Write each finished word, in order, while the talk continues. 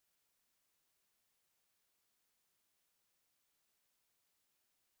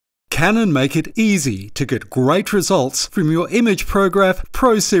Canon make it easy to get great results from your imagePROGRAF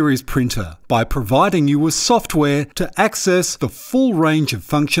Pro Series printer by providing you with software to access the full range of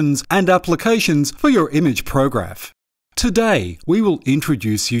functions and applications for your imagePROGRAF. Today, we will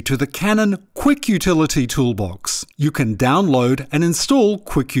introduce you to the Canon Quick Utility Toolbox. You can download and install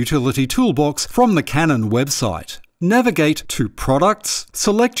Quick Utility Toolbox from the Canon website. Navigate to Products,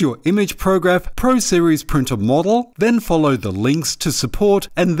 select your imagePROGRAF Pro Series printer model, then follow the links to Support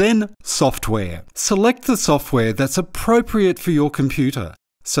and then Software. Select the software that's appropriate for your computer,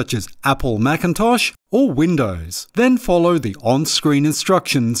 such as Apple Macintosh or Windows. Then follow the on-screen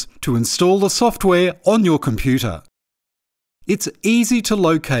instructions to install the software on your computer. It's easy to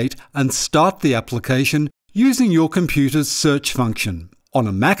locate and start the application using your computer's search function. On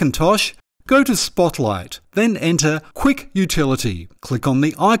a Macintosh, go to Spotlight, then enter Quick Utility. Click on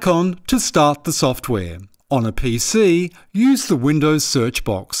the icon to start the software. On a PC, use the Windows search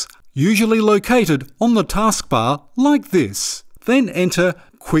box, usually located on the taskbar like this. Then enter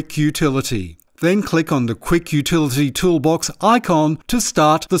Quick Utility. Then click on the Quick Utility Toolbox icon to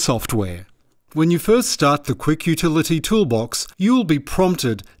start the software. When you first start the Quick Utility Toolbox, you will be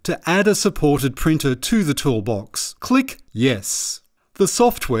prompted to add a supported printer to the toolbox. Click Yes. The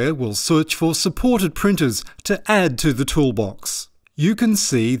software will search for supported printers to add to the toolbox. You can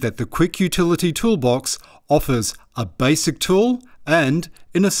see that the Quick Utility Toolbox offers a basic tool and,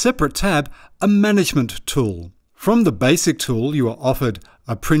 in a separate tab, a management tool. From the basic tool, you are offered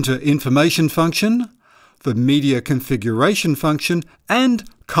a printer information function, the media configuration function, and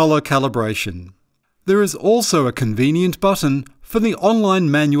color calibration. There is also a convenient button for the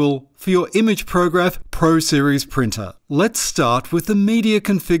online manual for your imagePROGRAF Pro Series printer. Let's start with the media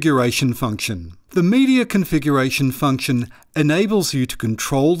configuration function. The media configuration function enables you to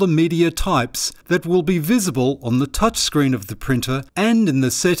control the media types that will be visible on the touchscreen of the printer and in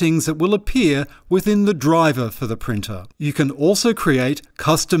the settings that will appear within the driver for the printer. You can also create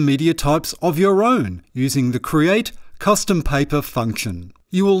custom media types of your own using the Create Custom Paper function.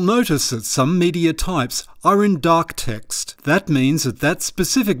 You will notice that some media types are in dark text. That means that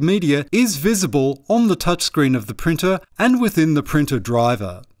specific media is visible on the touchscreen of the printer and within the printer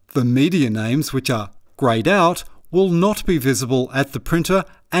driver. The media names, which are grayed out, will not be visible at the printer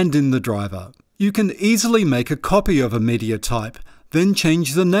and in the driver. You can easily make a copy of a media type, then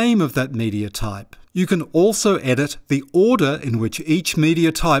change the name of that media type. You can also edit the order in which each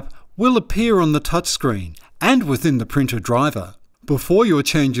media type will appear on the touchscreen and within the printer driver. Before your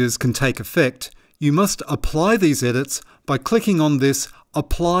changes can take effect, you must apply these edits by clicking on this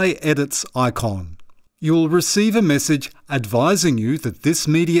Apply Edits icon. You will receive a message advising you that this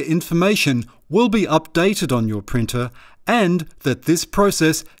media information will be updated on your printer and that this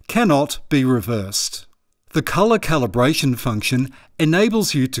process cannot be reversed. The color calibration function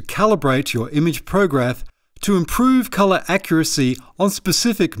enables you to calibrate your imagePROGRAF to improve color accuracy on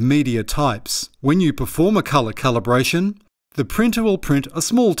specific media types. When you perform a color calibration, the printer will print a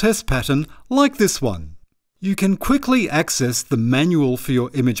small test pattern like this one. You can quickly access the manual for your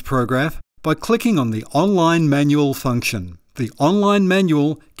imagePROGRAF by clicking on the Online Manual function. The Online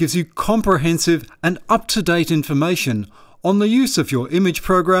Manual gives you comprehensive and up-to-date information on the use of your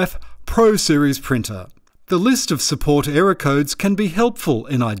imagePROGRAF Pro Series printer. The list of support error codes can be helpful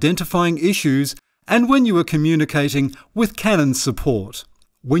in identifying issues and when you are communicating with Canon support.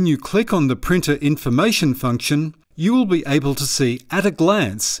 When you click on the Printer Information function, you will be able to see at a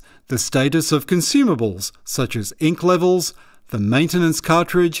glance the status of consumables such as ink levels, the maintenance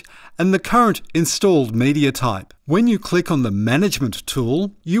cartridge, and the current installed media type. When you click on the Management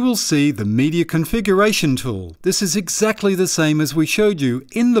tool, you will see the Media Configuration tool. This is exactly the same as we showed you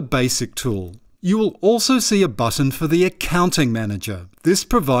in the Basic tool. You will also see a button for the Accounting Manager. This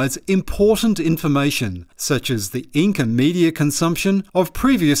provides important information such as the ink and media consumption of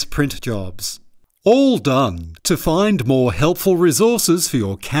previous print jobs. All done! To find more helpful resources for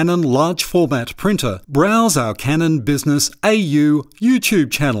your Canon large format printer, browse our Canon Business AU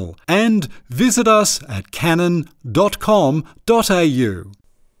YouTube channel and visit us at canon.com.au.